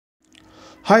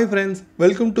Hi friends,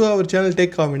 welcome to our channel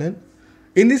Tech Aavninan.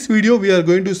 In this video we are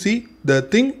going to see the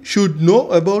thing should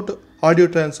know about audio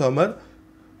transformer.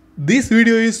 This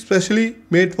video is specially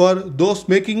made for those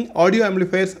making audio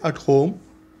amplifiers at home.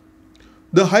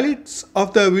 The highlights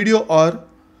of the video are: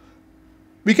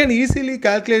 we can easily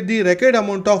calculate the required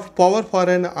amount of power for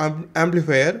an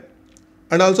amplifier,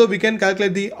 and also we can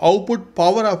calculate the output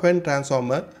power of an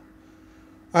transformer.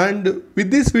 And with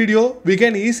this video we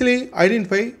can easily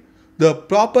identify the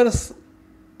proper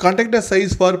conductor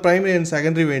size for primary and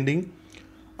secondary winding.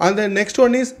 And the next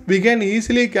one is we can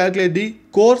easily calculate the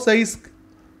core size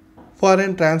for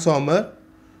a transformer.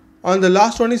 And the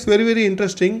last one is very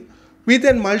interesting. With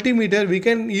a multimeter we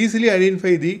can easily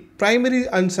identify the primary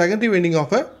and secondary winding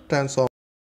of a transformer.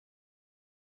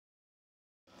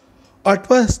 At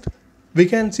first we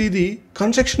can see the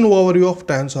construction overview of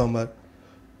transformer.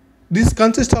 This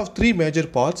consists of three major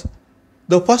parts.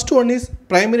 The first one is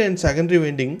primary and secondary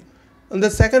winding, and the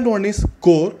second one is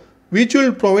core, which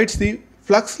will provide the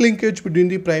flux linkage between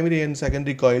the primary and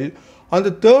secondary coil, and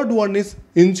the third one is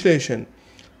insulation.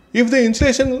 If the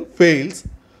insulation fails,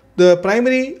 the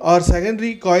primary or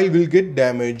secondary coil will get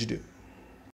damaged.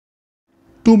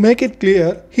 To make it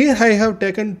clear, here I have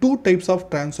taken two types of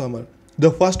transformer.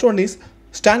 The first one is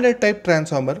standard type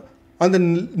transformer, and the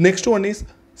next one is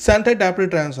center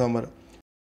tapped transformer.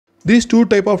 These two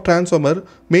types of transformer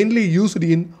mainly used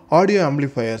in audio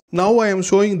amplifiers. Now I am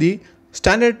showing the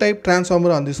standard type transformer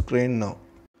on the screen now.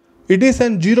 It is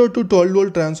an 0 to 12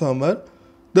 volt transformer.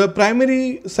 The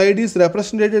primary side is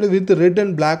represented with red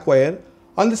and black wire.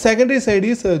 On the secondary side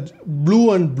is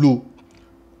blue and blue.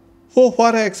 So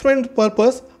for experiment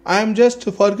purpose, I am just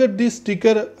forget this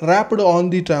sticker wrapped on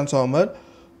the transformer.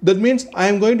 That means I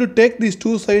am going to take these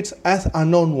two sides as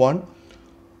unknown one.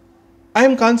 I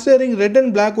am considering red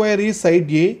and black wire is side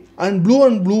A and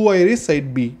blue wire is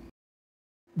side B.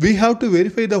 We have to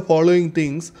verify the following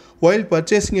things while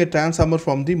purchasing a transformer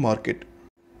from the market.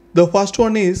 The first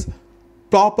one is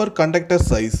proper conductor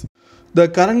size. The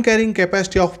current carrying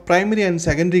capacity of primary and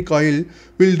secondary coil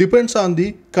will depend on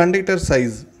the conductor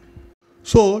size.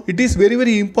 So it is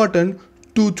very important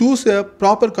to choose a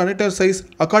proper conductor size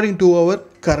according to our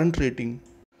current rating.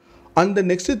 And the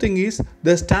next thing is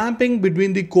the stamping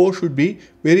between the core should be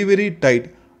very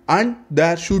tight, and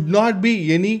there should not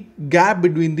be any gap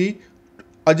between the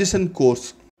adjacent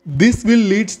cores. This will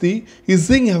lead to the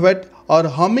hissing effect or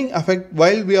humming effect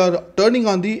while we are turning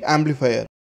on the amplifier.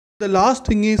 The last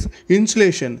thing is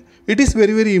insulation. It is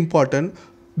very important.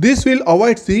 This will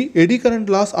avoid the eddy current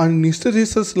loss and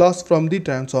hysteresis loss from the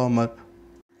transformer.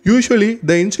 Usually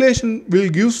the insulation will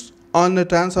give on a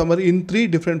transformer in three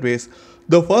different ways.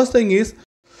 The first thing is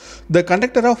the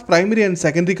conductor of primary and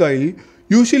secondary coil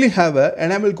usually have a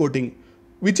enamel coating,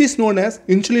 which is known as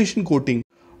insulation coating.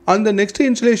 And the next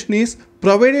insulation is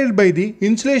provided by the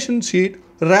insulation sheet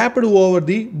wrapped over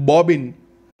the bobbin.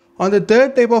 And the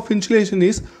third type of insulation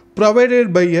is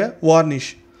provided by a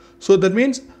varnish. So that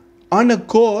means on a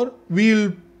core we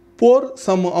will pour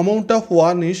some amount of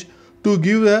varnish to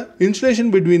give the insulation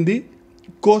between the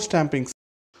core stampings.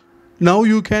 Now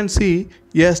you can see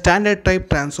a standard type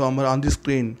transformer on the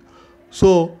screen.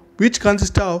 So which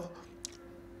consists of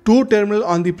two terminals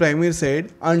on the primary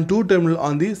side and two terminals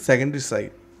on the secondary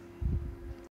side.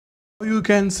 Now you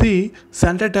can see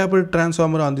center tapped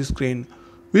transformer on the screen,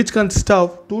 which consists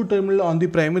of two terminals on the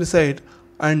primary side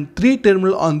and three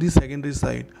terminals on the secondary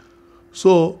side.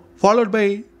 So followed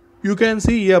by you can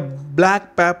see a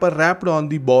black paper wrapped on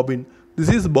the bobbin. This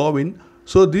is bobbin.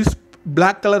 So this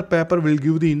black color paper will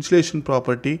give the insulation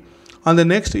property. And the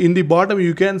next in the bottom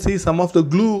you can see some of the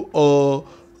glue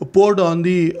poured on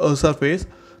the surface.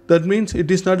 That means it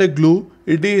is not a glue,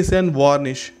 it is an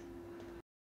varnish.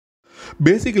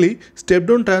 Basically step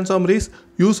down transformer is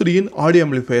used in audio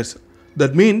amplifiers.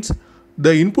 That means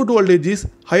the input voltage is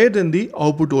higher than the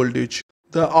output voltage.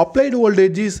 The applied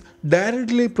voltage is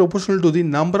directly proportional to the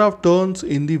number of turns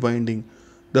in the winding.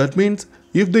 That means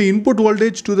if the input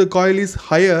voltage to the coil is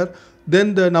higher,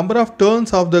 then the number of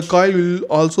turns of the coil will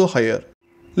also higher.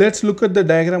 Let's look at the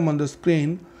diagram on the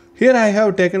screen. Here I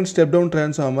have taken step down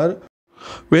transformer.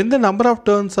 When the number of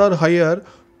turns are higher,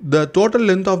 the total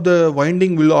length of the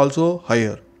winding will also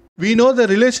higher. We know the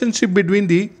relationship between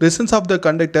the resistance of the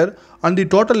conductor and the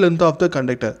total length of the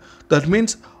conductor. That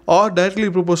means R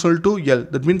directly proportional to L.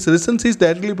 That means resistance is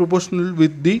directly proportional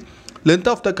with the length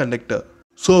of the conductor.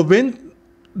 So when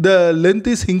the length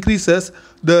is increases,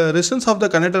 the resistance of the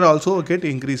conductor also get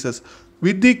increases.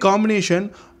 With the combination,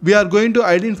 we are going to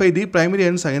identify the primary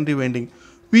and secondary winding.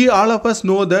 We all of us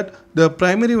know that the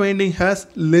primary winding has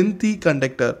lengthy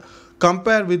conductor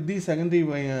compared with the secondary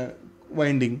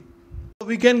winding.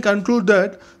 We can conclude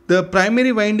that the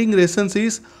primary winding resistance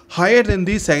is higher than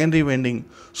the secondary winding.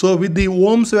 So with the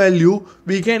ohms value,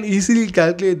 we can easily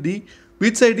calculate the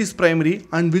which side is primary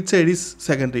and which side is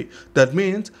secondary. That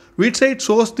means which side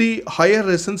shows the higher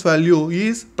resistance value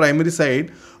is primary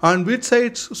side and which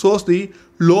side shows the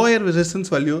lower resistance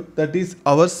value, that is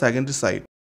our secondary side.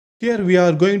 Here we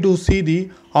are going to see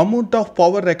the amount of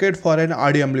power required for an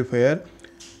audio amplifier.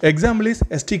 Example is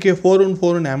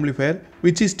STK414 amplifier,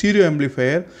 which is stereo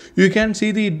amplifier. You can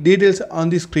see the details on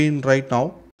the screen right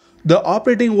now. The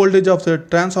operating voltage of the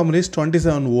transformer is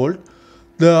 27 volt.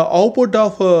 The output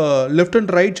of left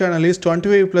and right channel is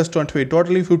 25 plus 25,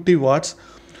 totally 50 watts.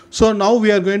 So now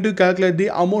we are going to calculate the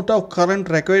amount of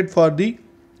current required for the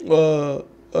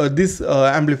this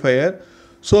amplifier.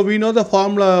 So we know the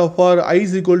formula for I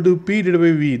is equal to P divided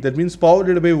by V, that means power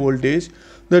divided by voltage.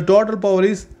 The total power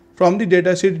is, from the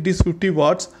data sheet, it is 50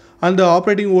 watts and the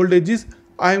operating voltage is,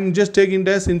 I am just taking it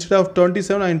as, instead of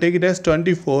 27 I am taking it as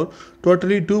 24,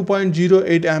 totally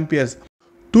 2.08 amperes.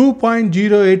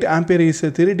 2.08 ampere is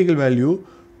a theoretical value,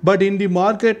 but in the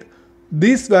market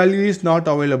this value is not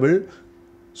available.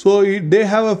 So they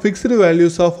have a fixed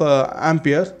values of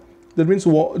amperes. That means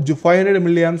 500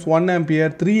 milliamps, 1 ampere,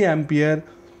 3 ampere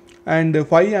and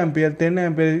 5 ampere, 10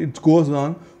 ampere, it goes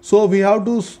on. So we have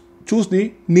to choose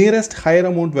the nearest higher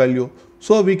amount value.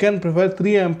 So we can prefer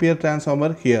 3 ampere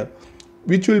transformer here,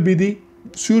 which will be the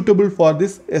suitable for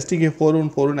this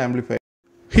STK414 amplifier.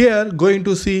 Here going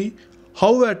to see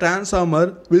how a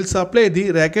transformer will supply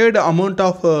the required amount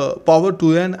of power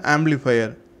to an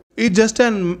amplifier. It's just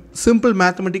a simple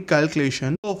mathematical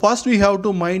calculation. So first we have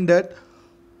to mind that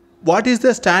what is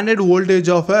the standard voltage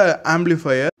of an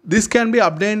amplifier. This can be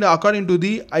obtained according to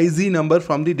the IZ number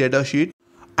from the data sheet.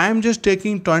 I am just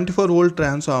taking 24 volt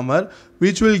transformer,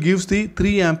 which will gives the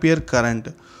 3 ampere current.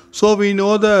 So we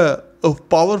know the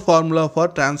power formula for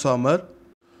transformer.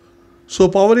 So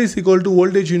power is equal to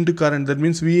voltage into current, that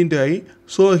means V into I.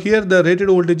 So here the rated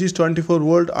voltage is 24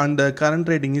 volt and the current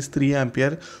rating is 3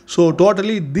 ampere. So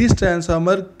totally this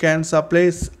transformer can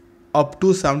supply up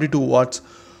to 72 watts.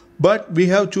 But we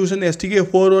have chosen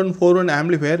STK4141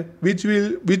 amplifier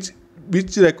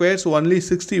which requires only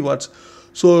 60 watts.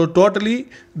 So totally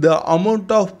the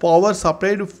amount of power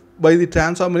supplied by the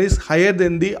transformer is higher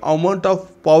than the amount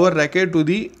of power required to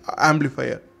the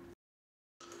amplifier.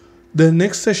 The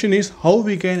next session is how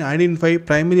we can identify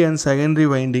primary and secondary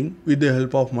winding with the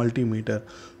help of multimeter.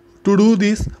 To do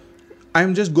this, I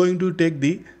am just going to take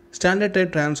the standard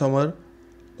type transformer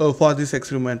for this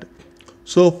experiment.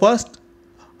 So first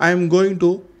I am going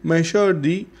to measure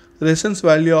the resistance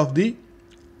value of the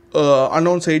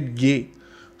unknown side A.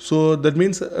 So that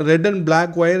means red and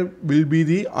black wire will be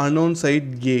the unknown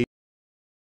side A.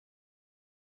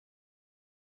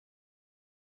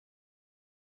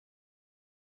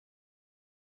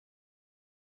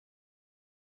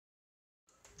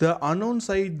 The unknown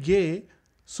side A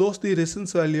shows the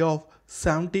resistance value of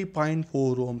 70.4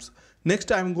 ohms.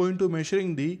 Next I am going to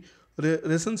measuring the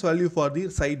resistance value for the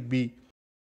side B.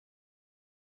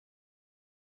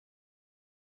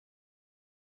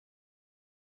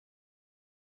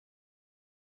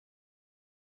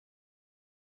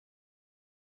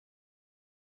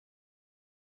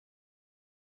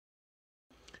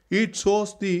 It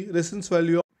shows the resistance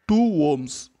value of 2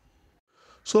 ohms.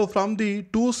 So from the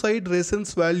two side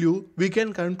resistance value, we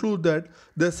can conclude that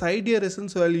the side A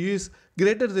resistance value is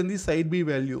greater than the side B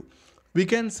value. We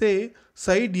can say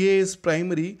side A is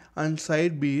primary and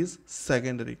side B is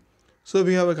secondary. So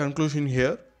we have a conclusion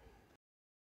here.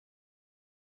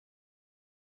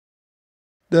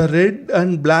 The red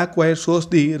and black wire shows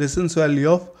the resistance value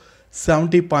of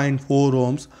 70.4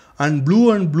 ohms and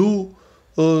blue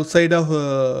side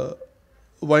of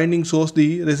winding shows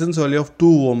the resistance value of 2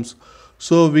 ohms.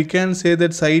 So we can say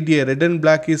that side A red and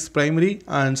black is primary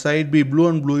and side B blue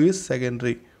and blue is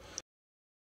secondary.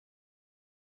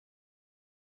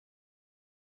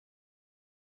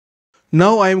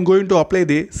 Now I am going to apply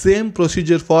the same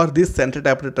procedure for this center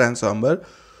tapped transformer.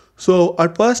 So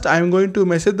at first I am going to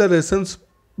measure the resistance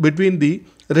between the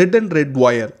red and red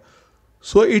wire.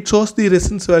 So it shows the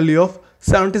resistance value of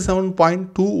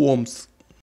 77.2 ohms.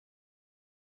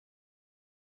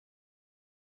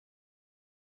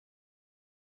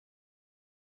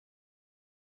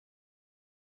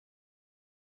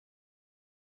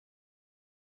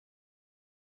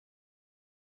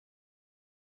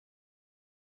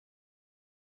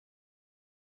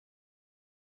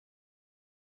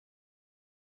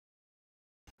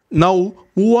 Now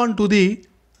move on to the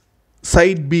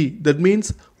side B, that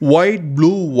means white,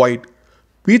 blue, white,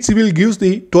 which will give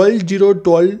the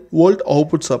 12 volt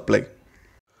output supply.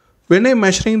 When I am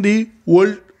measuring the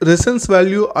resistance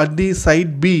value at the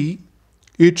side B,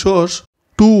 it shows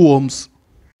 2 ohms.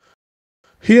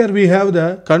 Here we have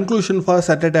the conclusion for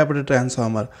Saturday tapped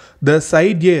transformer. The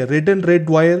side A, red and red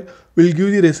wire, will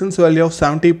give the resistance value of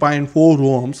 70.4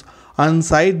 ohms, and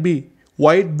side B,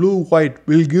 white, blue, white,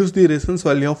 will give the resistance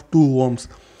value of 2 ohms.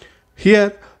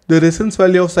 Here the resistance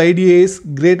value of side A is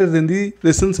greater than the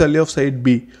resistance value of side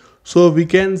B. So we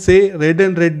can say red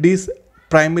and red is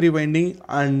primary winding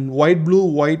and white, blue,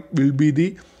 white will be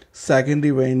the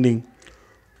secondary winding.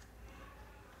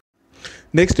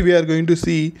 Next we are going to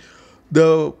see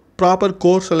the proper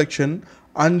core selection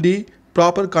and the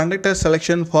proper conductor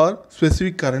selection for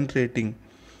specific current rating.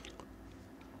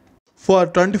 For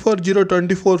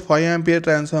 24-0-24 5 ampere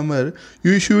transformer,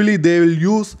 usually they will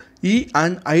use E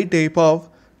and I type of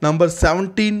number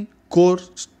 17 core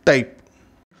type.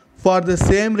 For the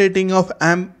same rating of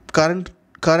current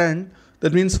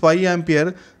that means 5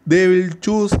 ampere, they will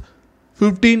choose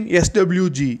 15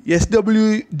 SWG.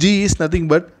 SWG is nothing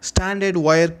but standard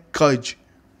wire gauge.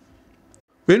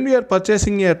 When we are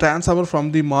purchasing a transformer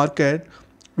from the market,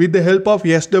 with the help of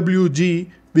SWG,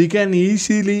 we can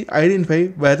easily identify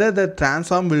whether the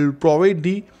transformer will provide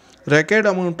the required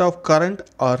amount of current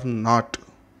or not.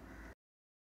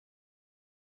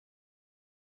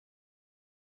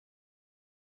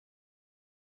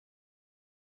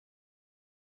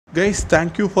 Guys,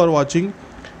 thank you for watching.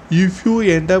 If you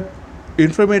end up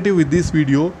informative with this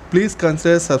video, please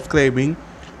consider subscribing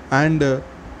and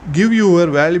give your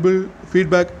valuable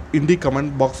feedback in the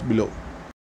comment box below.